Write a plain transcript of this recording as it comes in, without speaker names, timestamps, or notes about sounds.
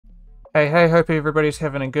Hey, hope everybody's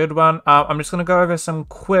having a good one. I'm just going to go over some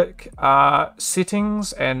quick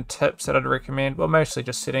settings and tips that I'd recommend, well, mostly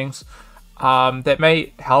just settings, that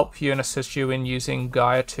may help you and assist you in using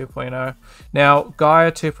Gaea 2.0. Now,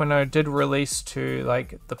 Gaea 2.0 did release to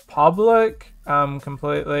the public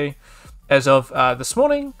completely as of this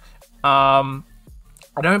morning. I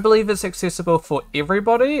don't believe it's accessible for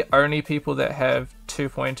everybody, only people that have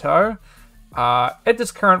 2.0. At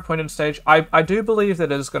this current point in stage, I do believe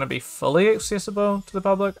that it is going to be fully accessible to the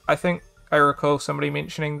public. I think I recall somebody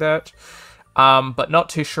mentioning that, but not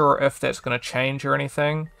too sure if that's going to change or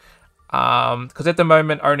anything. Because at the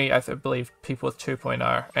moment, only I believe people with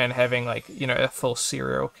 2.0 and having a full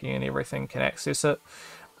serial key and everything can access it.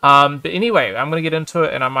 But anyway, I'm going to get into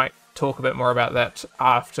it, and I might talk a bit more about that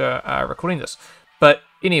after recording this. But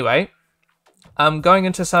anyway. Going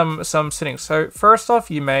into some settings. So first off,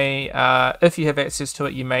 you may, if you have access to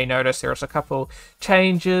it, you may notice there's a couple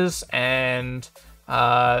changes and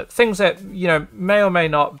things that, may or may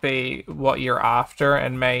not be what you're after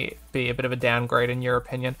and may be a bit of a downgrade in your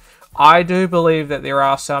opinion. I do believe that there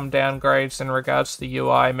are some downgrades in regards to the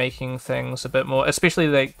UI, making things a bit more,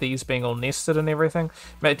 especially these being all nested and everything.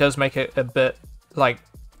 It does make it a bit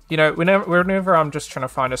whenever I'm just trying to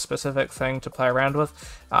find a specific thing to play around with,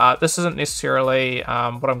 this isn't necessarily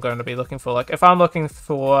what I'm going to be looking for. Like, if I'm looking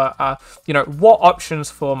for, what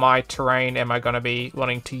options for my terrain am I going to be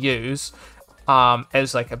wanting to use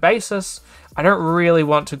as a basis, I don't really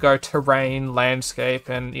want to go terrain, landscape,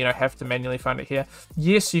 and, have to manually find it here.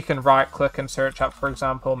 Yes, you can right-click and search up, for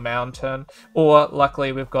example, mountain, or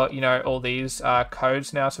luckily we've got, all these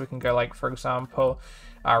codes now, so we can go, for example,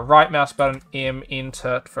 right mouse button M,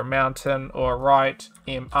 enter for mountain, or right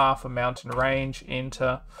MR for mountain range,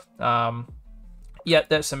 enter. Yeah,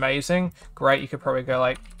 that's amazing. Great, you could probably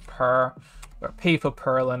go per, or P for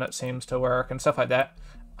Perlin, it seems to work, and stuff like that.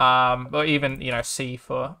 Or even, C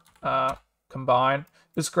for combine.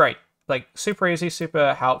 It's great. Super easy,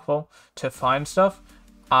 super helpful to find stuff.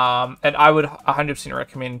 And I would 100%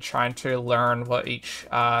 recommend trying to learn what each,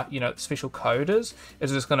 special code is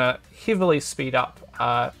just going to heavily speed up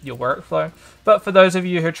your workflow. But for those of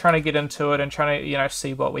you who are trying to get into it and trying to,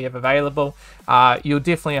 see what we have available, you'll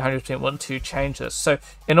definitely 100% want to change this. So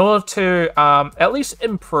in order to at least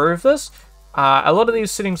improve this, a lot of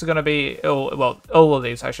these settings are going to be, all of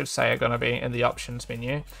these, I should say, are going to be in the options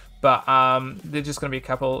menu. But there's just going to be a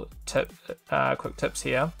couple quick tips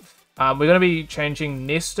here. We're going to be changing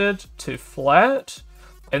nested to flat,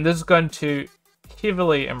 and this is going to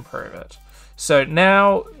heavily improve it. So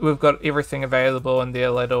now we've got everything available in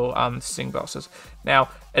their little setting boxes. Now,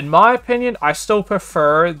 in my opinion, I still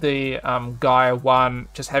prefer the Gaea 1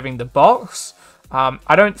 just having the box.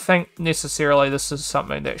 I don't think necessarily this is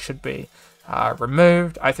something that should be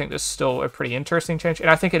removed. I think this is still a pretty interesting change,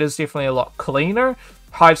 and I think it is definitely a lot cleaner,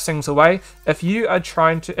 hides things away. If you are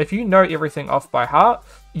if you know everything off by heart,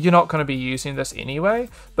 you're not going to be using this anyway.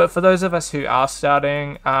 But for those of us who are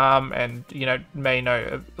starting and may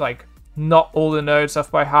know not all the nodes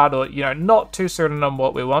off by heart, or not too certain on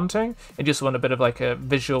what we're wanting and just want a bit of a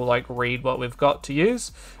visual read what we've got to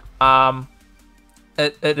use,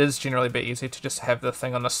 it is generally a bit easy to just have the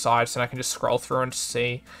thing on the side so I can just scroll through and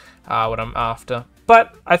see what I'm after.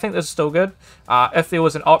 But I think this is still good. If there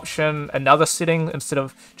was an option, another setting, instead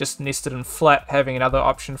of just nested and flat, having another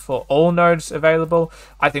option for all nodes available,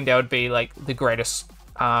 I think that would be the greatest.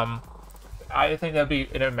 I think that would be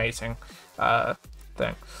an amazing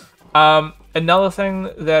thing. Another thing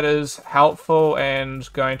that is helpful and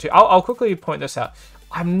going to, I'll quickly point this out.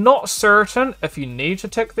 I'm not certain if you need to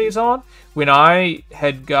tick these on. When I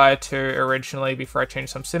had Gaea 2 originally, before I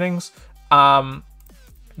changed some settings,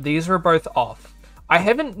 these were both off. I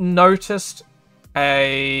haven't noticed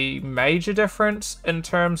a major difference in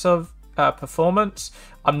terms of performance.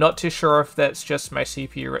 I'm not too sure if that's just my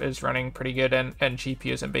CPU is running pretty good and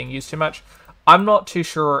GPU isn't being used too much. I'm not too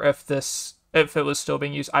sure if it was still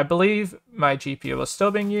being used. I believe my GPU was still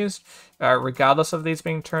being used, regardless of these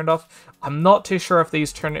being turned off. I'm not too sure if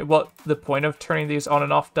what the point of turning these on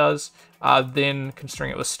and off does, then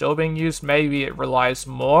considering it was still being used. Maybe it relies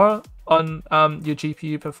more on your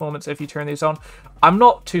GPU performance if you turn these on. I'm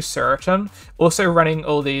not too certain. Also, running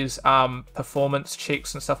all these performance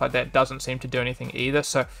checks and stuff like that doesn't seem to do anything either.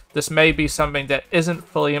 So this may be something that isn't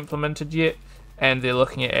fully implemented yet, and they're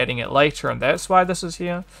looking at adding it later, and that's why this is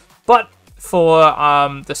here. But for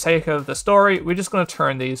the sake of the story, we're just going to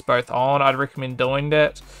turn these both on. I'd recommend doing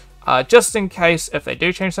that, just in case if they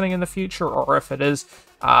do change something in the future, or if it is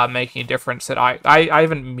making a difference that I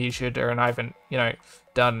haven't measured, or and I haven't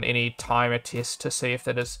done any timer test to see if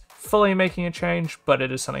that is fully making a change, but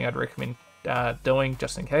it is something I'd recommend doing,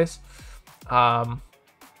 just in case. And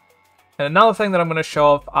another thing that I'm going to show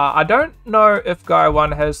off, I don't know if Gaea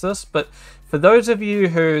 1 has this, but for those of you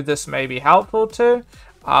who this may be helpful to,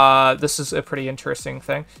 this is a pretty interesting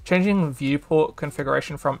thing. Changing viewport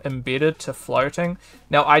configuration from embedded to floating.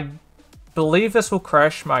 Now, I believe this will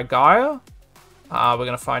crash my Gaea. We're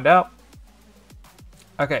going to find out.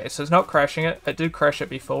 Okay, so it's not crashing it. It did crash it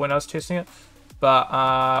before when I was testing it,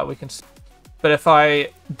 but we can. But if I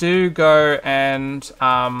do go and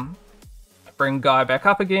bring Gaea back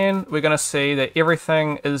up again, we're going to see that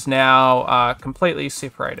everything is now completely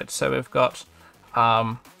separated. So we've got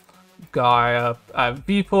Gaea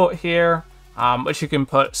viewport here, which you can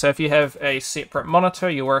put. So if you have a separate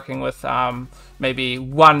monitor, you're working with maybe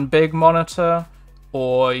one big monitor,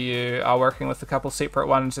 or you are working with a couple separate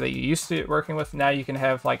ones that you used to working with. Now you can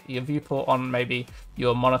have like your viewport on maybe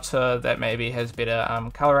your monitor that maybe has better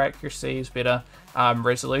color accuracies, better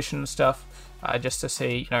resolution and stuff, just to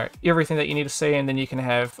see everything that you need to see, and then you can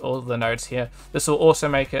have all of the nodes here. This will also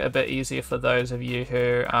make it a bit easier for those of you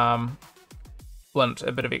who want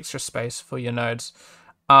a bit of extra space for your nodes.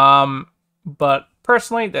 But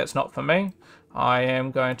personally, that's not for me. I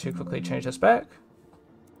am going to quickly change this back.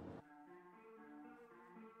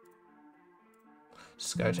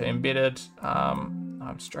 Just go to embedded.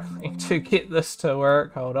 I'm struggling to get this to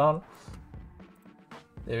work. Hold on.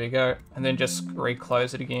 There we go. And then just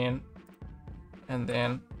reclose it again. And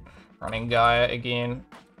then running Gaea again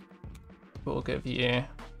will give you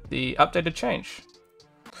the updated change.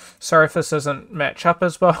 Sorry if this doesn't match up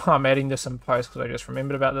as well. I'm adding this in post because I just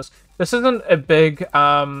remembered about this. This isn't a big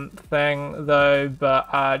thing though,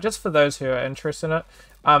 but just for those who are interested in it,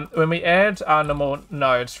 when we add normal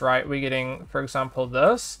nodes, right, we're getting, for example,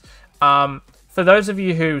 this. For those of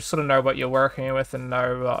you who sort of know what you're working with and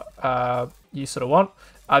know what you sort of want,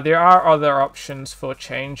 there are other options for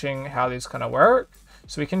changing how these kind of work.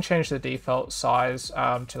 So we can change the default size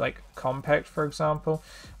to like compact, for example.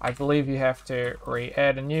 I believe you have to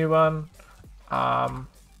re-add a new one.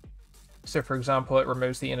 So for example, it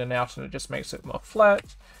removes the in and out and it just makes it more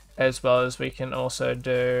flat. As well as we can also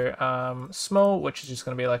do small, which is just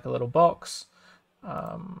going to be like a little box,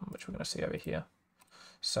 which we're going to see over here.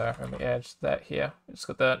 So when we add that here, it's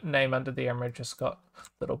got the name under the image, just got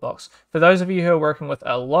little box. For those of you who are working with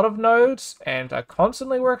a lot of nodes and are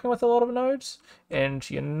constantly working with a lot of nodes, and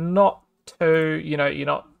you're not too, you're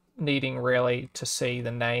not needing really to see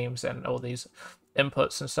the names and all these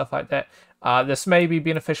inputs and stuff like that, this may be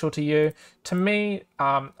beneficial to you. To me,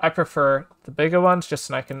 I prefer the bigger ones just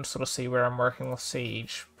so I can sort of see where I'm working with, see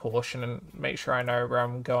each portion and make sure I know where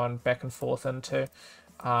I'm going back and forth into.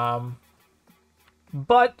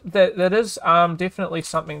 But that is definitely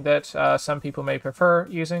something that some people may prefer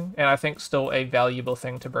using, and I think still a valuable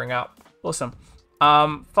thing to bring up. Awesome.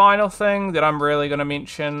 Final thing that I'm really going to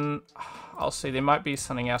mention, I'll see, there might be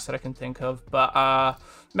something else that I can think of, but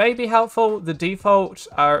may be helpful. The default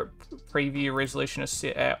preview resolution is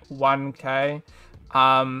set at 1K.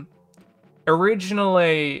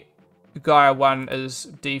 Originally, Gaea 1 is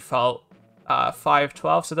default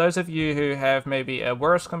 512. So those of you who have maybe a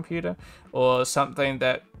worse computer or something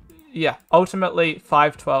that, yeah, ultimately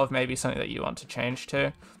 512 may be something that you want to change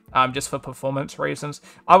to, just for performance reasons.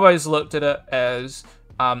 I've always looked at it as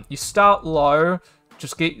you start low,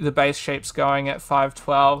 just get the base shapes going at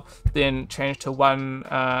 512, then change to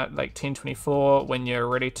like 1024 when you're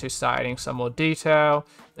ready to start adding some more detail,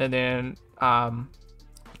 and then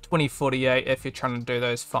 2048 if you're trying to do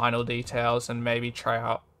those final details, and maybe try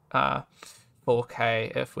out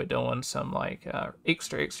 4K if we're doing some like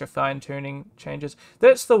extra fine tuning changes.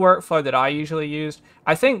 That's the workflow that I usually use.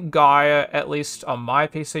 I think Gaea, at least on my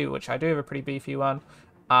PC, which I do have a pretty beefy one,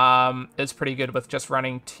 is pretty good with just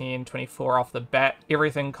running 1024 off the bat.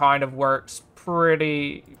 Everything kind of works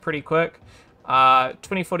pretty quick.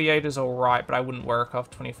 2048 is alright, but I wouldn't work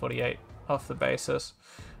off 2048 off the basis.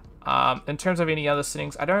 In terms of any other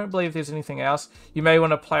settings, I don't believe there's anything else. You may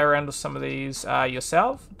want to play around with some of these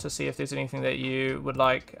yourself to see if there's anything that you would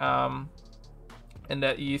like and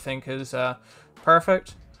that you think is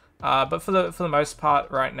perfect. But for the most part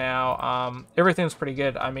right now, everything's pretty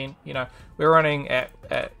good. I mean, we're running at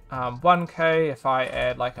 1K. If I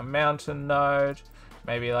add like a mountain node,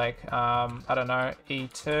 maybe like, I don't know,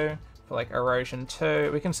 E2 for like erosion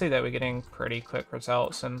 2, we can see that we're getting pretty quick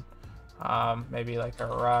results. And maybe like a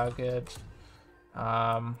rugged,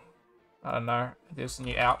 I don't know, there's a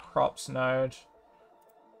new outcrops node.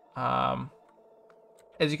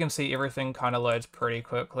 As you can see, everything kind of loads pretty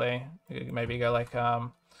quickly. You can maybe go like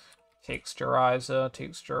texturizer,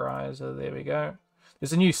 there we go.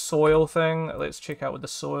 There's a new soil thing. Let's check out what the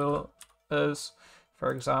soil is,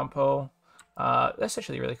 for example. That's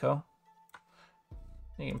actually really cool.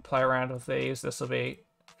 You can play around with these. This will be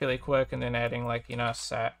fairly quick, and then adding like, you know, a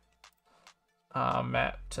set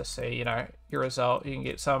map to see, you know, your result. You can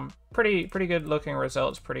get some pretty good looking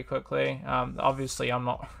results pretty quickly. Obviously I'm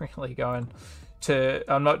not really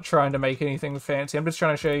I'm not trying to make anything fancy. I'm just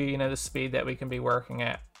trying to show you, you know, the speed that we can be working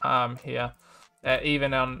at here.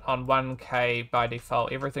 Even on 1K by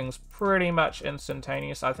default, everything's pretty much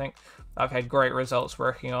instantaneous. I think I've had great results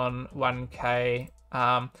working on 1K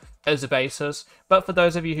as a basis, but for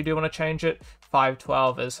those of you who do want to change it,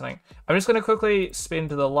 512 is something. I'm just going to quickly spend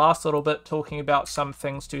the last little bit talking about some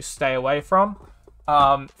things to stay away from.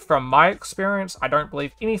 From my experience, I don't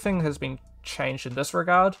believe anything has been changed in this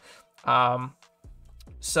regard.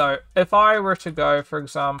 So if I were to go, for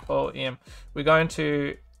example, we're going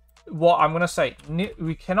to, what I'm going to say,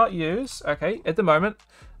 we cannot use, okay, at the moment,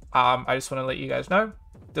 I just want to let you guys know,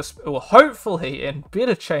 this will hopefully and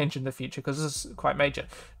better change in the future because this is quite major.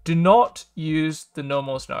 Do not use the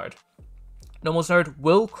normals node. Normals node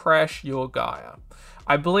will crash your Gaea.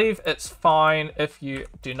 I believe it's fine if you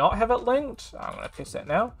do not have it linked. I'm going to test that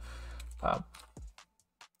now.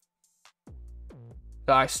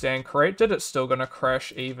 I stand corrected. It's still going to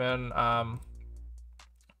crash even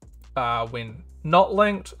when not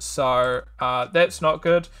linked. So that's not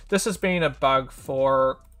good. This has been a bug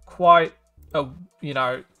for quite the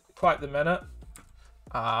minute.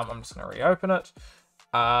 I'm just going to reopen it.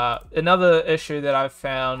 Another issue that I've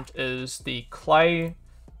found is the clay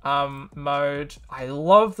mode. I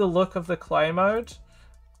love the look of the clay mode.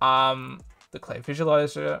 The clay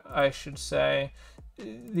visualizer, I should say.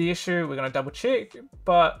 The issue, we're going to double check,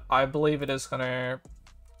 but I believe it is going to,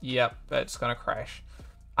 yep, it's going to crash.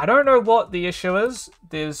 I don't know what the issue is.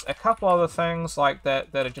 There's a couple other things like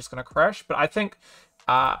that that are just going to crash, but I think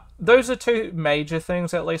those are two major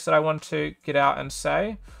things at least that I want to get out and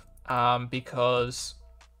say, because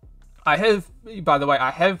I have, by the way, I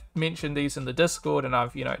have mentioned these in the Discord, and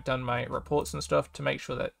I've, you know, done my reports and stuff to make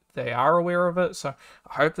sure that they are aware of it, so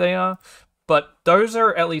I hope they are. But those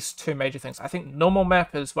are at least two major things. I think normal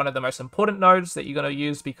map is one of the most important nodes that you're going to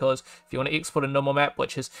use, because if you want to export a normal map,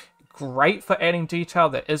 which is great for adding detail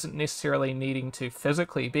that isn't necessarily needing to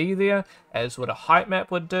physically be there, as what a height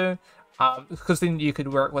map would do, because then you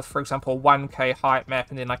could work with, for example, 1K height map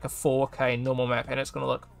and then like a 4K normal map, and it's going to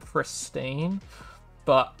look pristine.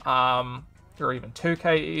 But or even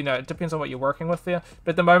 2K, you know, it depends on what you're working with there.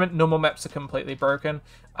 But at the moment, normal maps are completely broken.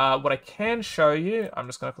 What I can show you, I'm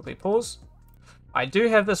just going to quickly pause. I do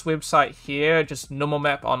have this website here, just normal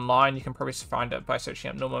map online. You can probably find it by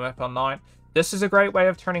searching up normal map online. This is a great way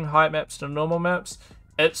of turning height maps to normal maps.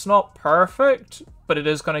 It's not perfect, but it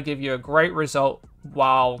is going to give you a great result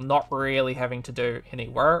while not really having to do any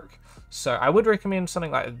work. So I would recommend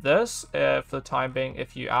something like this for the time being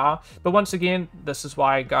if you are. But once again, this is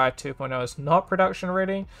why Gaea 2.0 is not production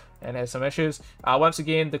ready and has some issues. Once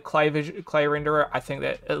again, the clay renderer, I think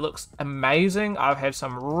that it looks amazing. I've had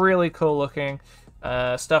some really cool looking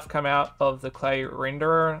stuff come out of the clay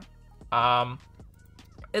renderer.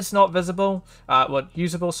 It's not visible,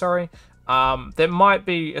 usable, sorry. There might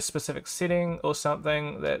be a specific setting or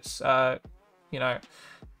something that's, you know,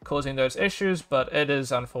 causing those issues, but it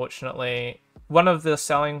is unfortunately one of the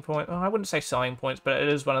selling points. Well, I wouldn't say selling points, but it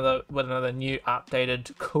is one of the new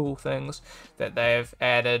updated cool things that they've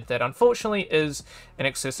added that unfortunately is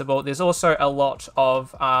inaccessible. There's also a lot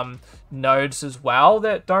of nodes as well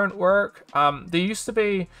that don't work. There used to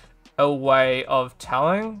be a way of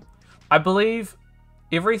telling, I believe,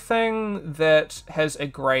 everything that has a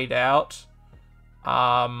grayed out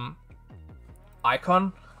icon,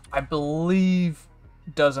 I believe,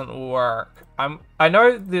 doesn't work. I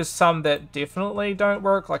know there's some that definitely don't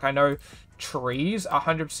work. Like I know trees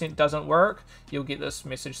 100% doesn't work. You'll get this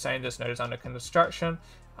message saying this node is under construction.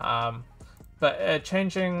 But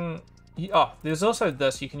changing, there's also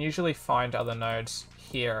this. You can usually find other nodes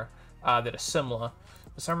here that are similar.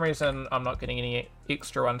 For some reason, I'm not getting any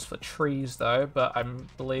extra ones for trees though, but I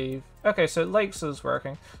believe, okay, so lakes is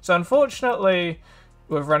working. So unfortunately,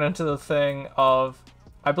 we've run into the thing of,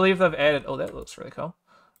 I believe they've added, oh, that looks really cool.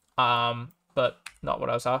 But not what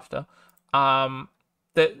I was after.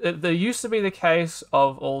 There used to be the case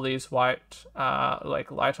of all these white,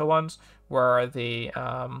 like lighter ones, where the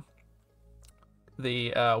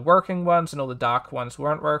working ones and all the dark ones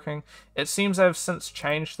weren't working. It seems they've since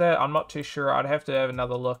changed that. I'm not too sure. I'd have to have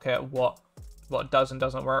another look at what does and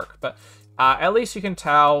doesn't work, but at least you can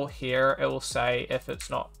tell here, it will say if it's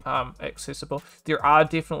not accessible. There are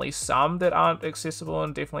definitely some that aren't accessible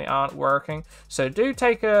and definitely aren't working. So do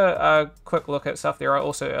take a quick look at stuff. There are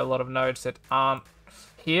also a lot of nodes that aren't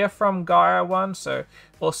here from Gaea 1, so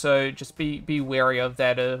also just be wary of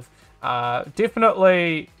that. Of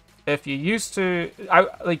definitely, if you're used to,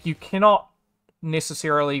 you cannot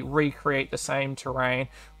necessarily recreate the same terrain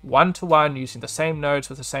one-to-one using the same nodes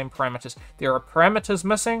with the same parameters. There are parameters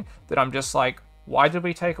missing that I'm just like, why did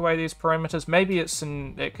we take away these parameters? Maybe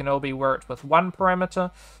it can all be worked with one parameter,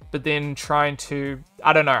 but then trying to,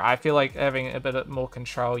 I don't know, I feel like having a bit more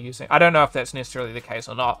control using, I don't know if that's necessarily the case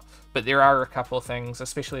or not, but there are a couple of things,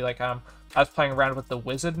 especially like, I was playing around with the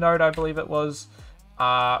wizard node, I believe it was.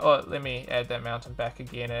 Oh, let me add that mountain back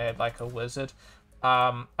again and add like a wizard.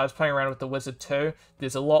 I was playing around with the wizard too.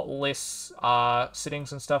 There's a lot less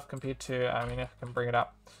settings and stuff compared to, I mean, if I can bring it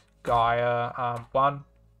up, Gaea 1.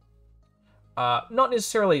 Not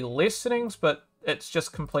necessarily less settings, but it's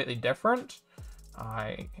just completely different.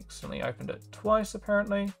 I accidentally opened it twice,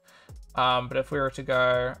 apparently. But if we were to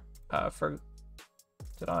go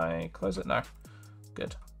did I close it? No.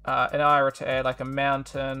 Good. And I were to add like a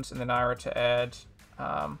mountains, and then I were to add,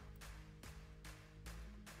 we're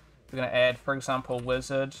going to add, for example,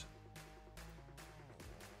 wizard.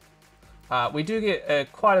 We do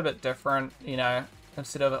get quite a bit different, you know,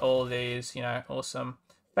 instead of all these, you know, awesome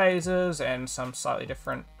phases and some slightly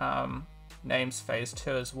different names, phase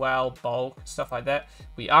 2 as well, bulk, stuff like that.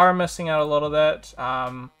 We are missing out a lot of that,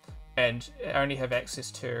 and only have access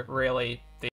to really